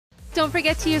Don't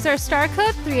forget to use our star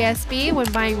code 3SB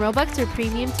when buying Robux or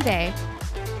Premium today.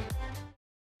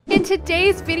 In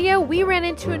today's video, we ran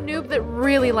into a noob that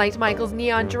really liked Michael's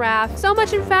neon giraffe. So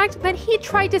much, in fact, that he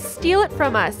tried to steal it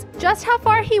from us. Just how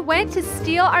far he went to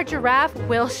steal our giraffe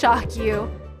will shock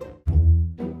you.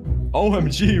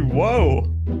 OMG, whoa.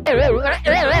 Giraffe?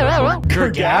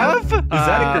 Is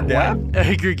that a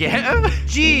giraffe? Giraffe?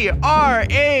 G-R-A-F-F-E.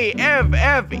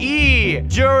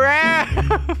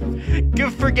 Giraffe.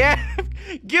 Give for gaff.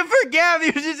 Give for gaff.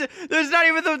 There's not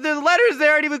even the letters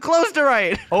there aren't even close to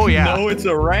right. Oh, yeah. No, it's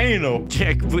a rhino.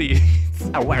 Check, please.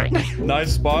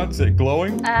 Nice spots. It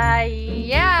glowing?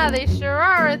 Yeah, they sure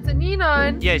are. It's a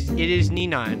neon. Yes, it is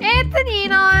neon. It's a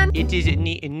neon. It is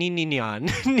neon.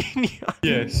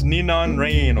 Yes, neon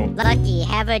rhino. Lucky,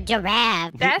 have a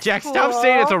giraffe. That's Jack, cool. stop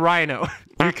saying it's a rhino.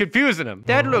 You're confusing him.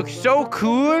 That looks so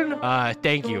cool.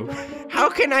 Thank you. How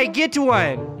can I get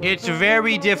one? It's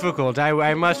very difficult.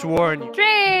 I must warn you.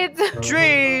 Trades.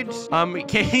 Trades.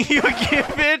 Can you give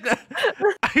it?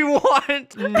 I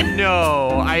want.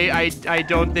 No, I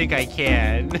don't think I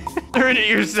can. Earn it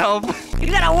yourself. You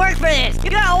gotta work for this. You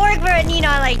gotta work for a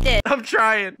neon like this. I'm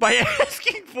trying by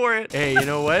asking for it. Hey, you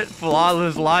know what?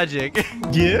 Flawless logic.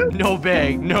 Yeah? No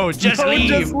beg. No, just leave.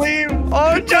 Just leave.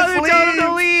 Oh, tell him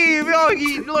to leave. Oh,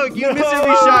 look, you miss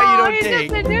every shot you don't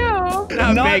take. Just a noob.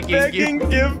 Not Not begging.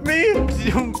 give me?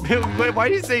 Why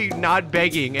do you say not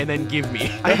begging and then give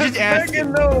me? I just asked.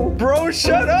 Begging, no. Bro,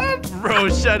 shut up. Bro,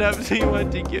 shut up. So you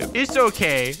want to give? It's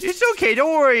okay. It's okay.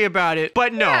 Don't worry about it.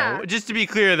 But no, Yeah. just to be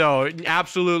clear though,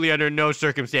 absolutely under no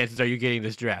circumstances are you getting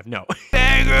this giraffe. No.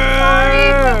 Beggar!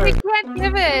 Sorry, but we can't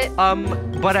give it.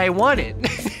 But I want it.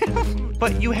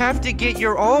 But you have to get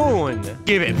your own.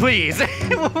 Give it, please. Give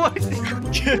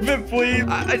it, please.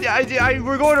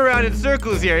 We're going around in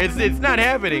circles here. It's not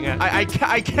happening. I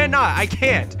cannot. I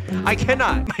can't. I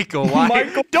cannot. Michael, why?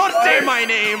 Michael, don't say my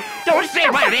name. Don't say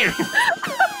my name.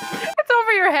 It's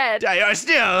over your head.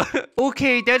 Still.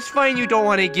 Okay, that's fine. You don't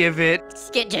want to give it.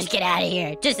 Just get out of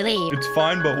here. Just leave. It's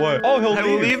fine, but what? Oh, he'll I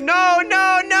will leave. No. I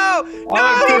No,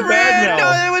 feel he bad ran.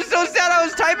 now. No, it was so sad. I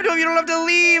was typing to him. You don't have to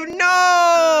leave.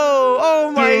 No.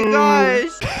 Oh my Dude. gosh.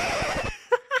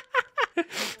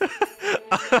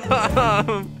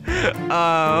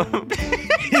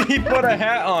 He put a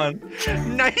hat on.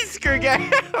 Nice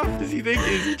giraffe. Does he think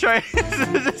he's trying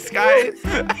to disguise?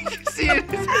 I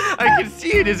can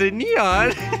see it as a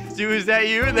neon. Stu, is that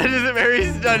you? That is very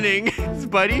stunning.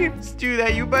 Buddy? Stu,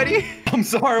 that you, buddy? I'm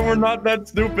sorry, we're not that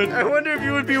stupid. I wonder if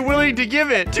you would be willing to give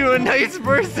it to a nice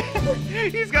person.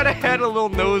 He's got a hat, a little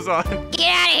nose on.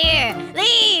 Get out of here.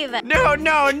 Leave. No.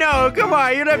 Come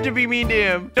on. You don't have to be mean to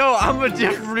him. No, I'm a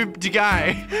different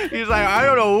guy. He's like, I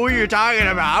don't know who you're talking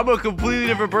about. I'm a completely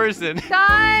different person.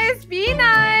 Guys, be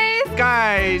nice.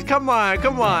 Guys, come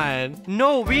on.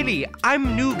 No, really,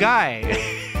 I'm new guy.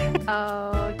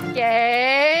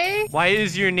 Okay. Why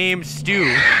is your name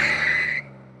Stu?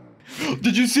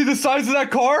 Did you see the size of that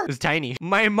car? It's tiny.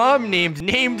 My mom named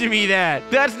me that.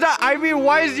 That's not, I mean,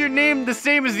 why is your name the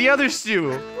same as the other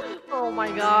Stu? Oh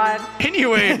my god.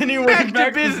 Anyway, back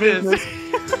to business.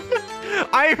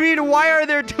 I mean, why are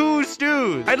there two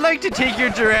Stews? I'd like to take your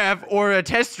giraffe or a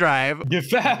test drive.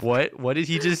 Gaffaf. What did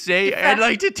he just say? I'd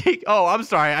like to take... Oh, I'm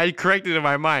sorry. I corrected in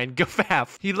my mind.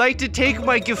 Gaffaf. He'd like to take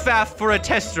my Gaffaf for a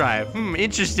test drive.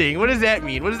 Interesting. What does that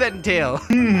mean? What does that entail?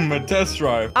 A test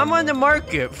drive. I'm on the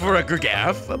market for a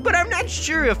Gaff, but I'm not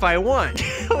sure if I want.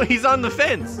 He's on the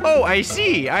fence. Oh, I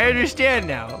see. I understand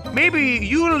now. Maybe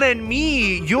you lend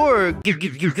me your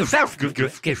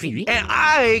Gaffaf, and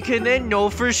I can then know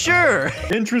for sure.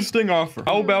 Interesting offer.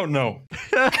 How about no?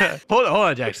 Hold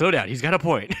on, Jack. Slow down. He's got a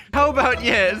point. How about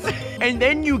yes? And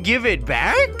then you give it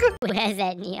back? Who has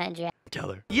that neon giraffe?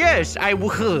 Tell her. Yes, I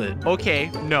would. Okay,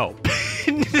 no.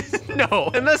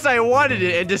 No. Unless I wanted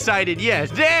it and decided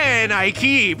yes. Then I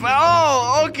keep.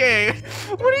 Oh, okay.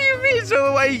 What do you mean?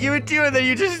 So I give it to you and then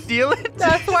you just steal it?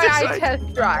 That's why I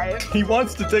test drive. He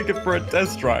wants to take it for a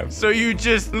test drive. So you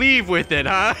just leave with it,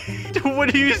 huh?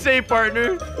 What do you say,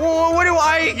 partner? Well, what do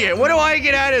I get? What do I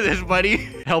get out of this, buddy?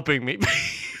 Helping me.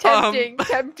 Tempting.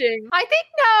 I think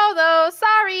no, though.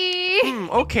 Sorry.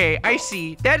 Okay, I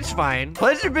see. That's fine.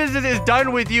 Pleasure business is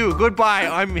done with you. Goodbye.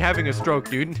 I'm having a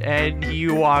stroke, dude. And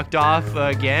you walked off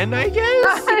again, I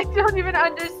guess? I don't even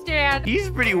understand. He's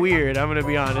pretty weird, I'm gonna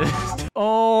be honest.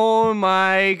 Oh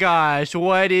my gosh,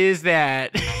 what is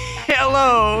that?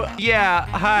 Hello. Yeah,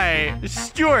 hi.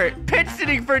 Stuart, pet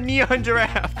sitting for Neon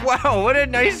Giraffe. Wow, what a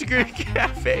nice Giraffe.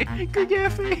 Giraffe.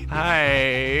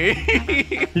 Hi.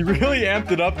 He really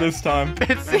amped it up this time.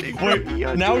 Pet sitting for Wait,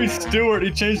 Neon now Giraffe. he's Stuart.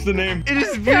 He changed the name. It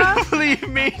is beautifully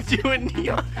made to a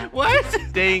neon. What?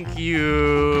 Thank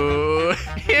you.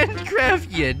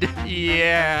 handcrafted.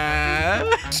 Yeah.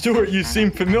 Stuart, you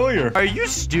seem familiar. Are you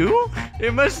Stu?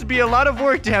 It must be a lot of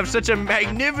work to have such a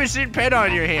magnificent pet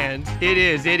on your hands. It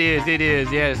is,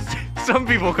 yes. Some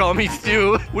people call me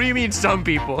Stu. What do you mean, some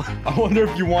people? I wonder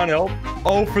if you want help.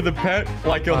 Oh, for the pet?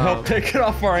 Like he'll help take it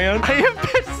off our hands? I am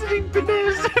pet sitting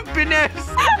Baness.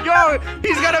 Yo,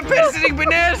 he's got a pet sitting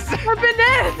Baness. A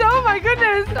bidet! Oh my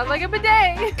goodness! Sounds like a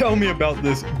bidet! Tell me about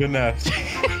this, Vanessa.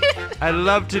 I'd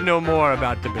love to know more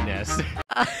about the Baness.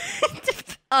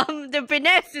 The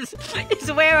finesse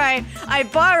is where I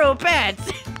borrow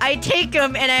pets. I take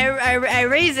them and I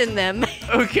raise in them.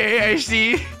 Okay, I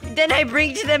see. Then I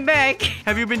bring them back.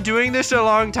 Have you been doing this a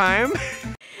long time?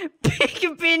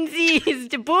 Big Benzie is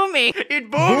booming. It's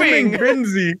booming.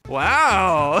 Benzie.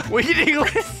 Wow. Waiting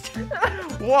list.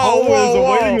 Whoa, Oh, there's a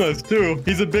waiting whoa. list too.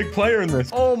 He's a big player in this.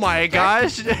 Oh my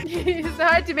gosh. He's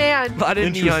high demand. A lot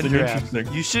of neon Interesting, giraffes.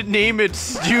 interesting. You should name it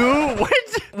Stew.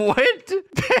 What?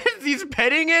 He's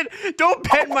petting it? Don't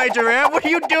pet my giraffe. What are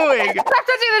you doing? Stop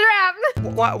touching the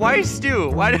giraffe! Why Stew?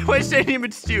 Why should I name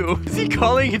it Stew? Is he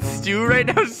calling it Stew right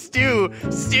now? Stew.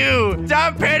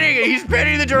 Stop petting it. He's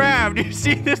petting the giraffe. Do you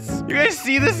see this? You guys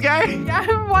see this guy? Yeah,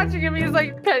 I'm watching him. He's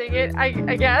like petting it,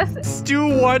 I guess.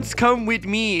 Stew wants come with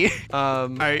me.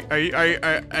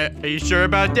 Are you sure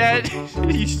about that?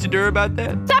 Are you sure about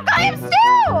that? Stop calling him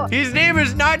Stu! His name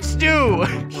is not Stew.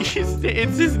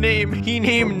 It's his name. He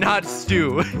named not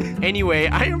Stew. Anyway,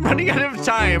 I am running out of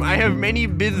time. I have many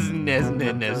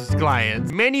business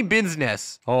clients. Many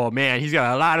business. Oh man, he's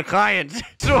got a lot of clients.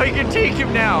 So I can take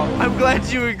him now. I'm glad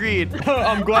you agreed.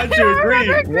 I'm glad you I never agreed.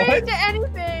 agreed What? to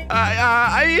anything.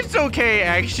 It's okay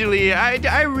actually. I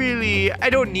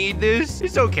don't need this.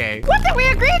 It's okay. What did we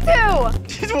agree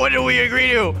to? What did we agree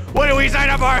to? What did we sign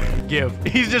up for? Give.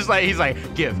 He's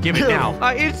like, give it now.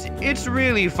 It's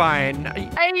really fine.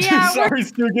 Yeah, Sorry,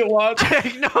 Stu, get lost.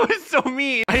 No, it's so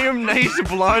mean. I am nice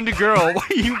blonde girl. Why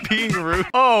are you being rude?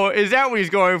 Oh, is that what he's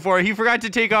going for? He forgot to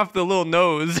take off the little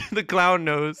nose, the clown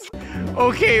nose.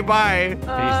 Okay, bye.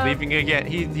 And he's leaving again.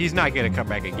 He's not gonna come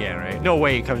back again, right? No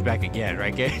way he comes back again,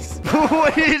 right, guys?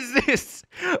 What is this?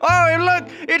 Oh, and look,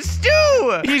 it's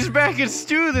Stu. He's back at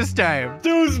Stu this time.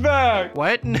 Stu's back.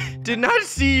 What? Did not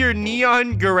see your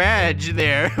neon garage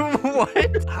there.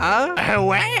 What? Huh?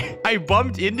 What? I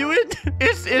bumped into it?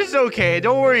 It's okay.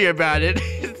 Don't worry about it.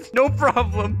 It's no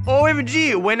problem.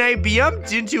 OMG, when I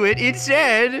bumped into it, it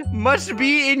said, must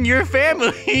be in your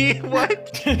family.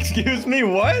 What? Excuse me,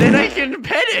 what? Then I can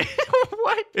pet it.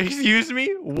 What? Excuse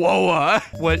me? Whoa.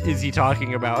 What is he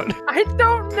talking about? I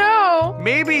don't know.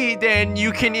 Maybe then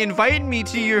you can invite me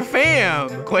to your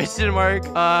fam? Question mark.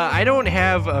 I don't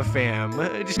have a fam.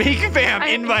 Just make a fam.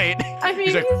 Invite. I mean,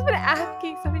 He's he's like, been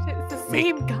asking so many times. It's the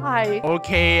same guy.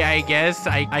 okay, I guess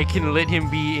I can let him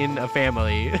be in a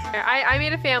family. I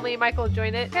made a family. Michael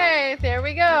joined it. Okay, there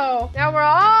we go. Now we're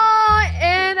all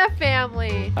in a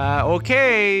family.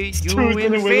 Okay, you Stu's in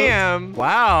in it with fam.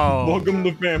 Wow. Welcome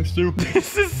to fam, Stu.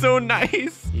 This is so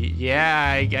nice.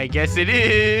 Yeah, I guess it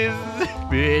is.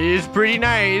 It is pretty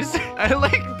nice. I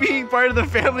like being part of the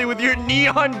family with your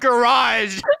neon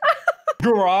garage.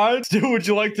 Garage? Stu, would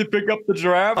you like to pick up the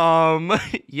giraffe?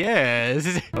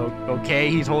 Yes. Okay,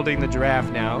 he's holding the giraffe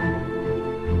now.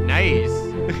 Nice.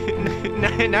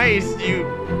 Nice.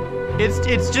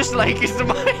 It's just like it's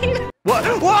mine. What?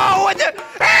 Whoa! What the?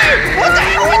 Hey! What the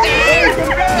heck? What the heck? Dude,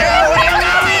 what are you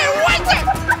doing? What the?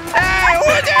 Hey!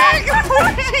 What the heck?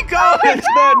 Where is he going? It's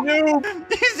that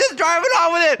noob. He's just driving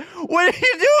on with it. What are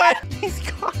you doing? He's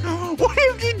gone. What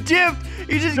if he dipped?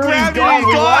 He just Dude, grabbed he's it and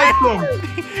he's gone. gone.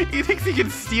 We like He thinks he can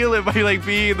steal it by like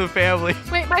being in the family.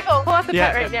 Wait, Michael, pull out the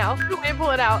Yeah. pet right now. Go and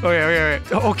pull it out. Okay.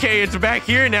 Okay, it's back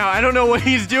here now. I don't know what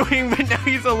he's doing, but now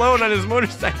he's alone on his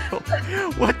motorcycle.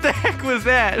 What the heck was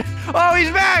that? Oh,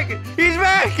 he's back! He's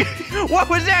back! What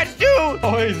was that, Stu?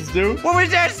 Oh, hey, Stu. What was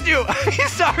that, Stu?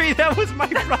 Sorry, that was my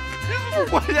brother.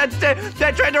 What?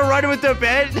 That tried to run with the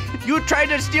bed? You tried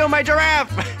to steal my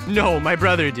giraffe. No, my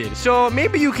brother did. So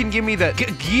maybe you can give me the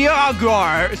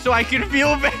Giagar so I can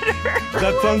feel better.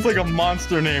 That sounds like a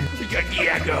monster name.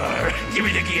 Giagar. Give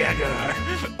me the Giagar.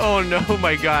 Oh no,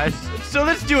 my gosh. So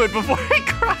let's do it before I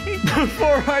cry.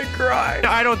 Before I cry.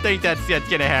 I don't think that's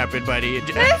gonna happen, buddy.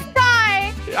 This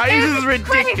guy This is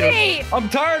ridiculous. crazy. I'm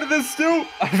tired of this, Stu.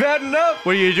 I've had enough.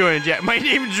 What are you doing, Jack? My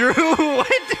name's Drew. What?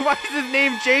 Why is his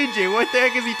name changing? What the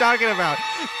heck is he talking about?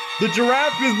 The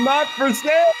giraffe is not for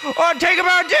sale. Oh, take him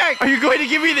out, Jack! Are you going to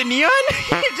give me the neon?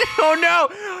 Oh no!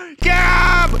 Get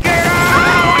up! Get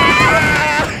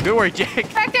up! Good work,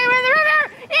 Jack. Back there in the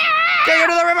river. Yeah! Take it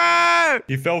to the river!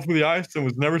 He fell through the ice and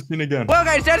was never seen again. Well,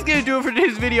 guys, that's gonna do it for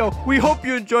today's video. We hope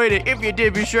you enjoyed it. If you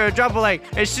did, be sure to drop a like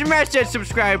and smash that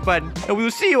subscribe button. And we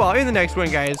will see you all in the next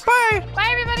one, guys. Bye! Bye,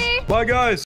 everybody. Bye, guys.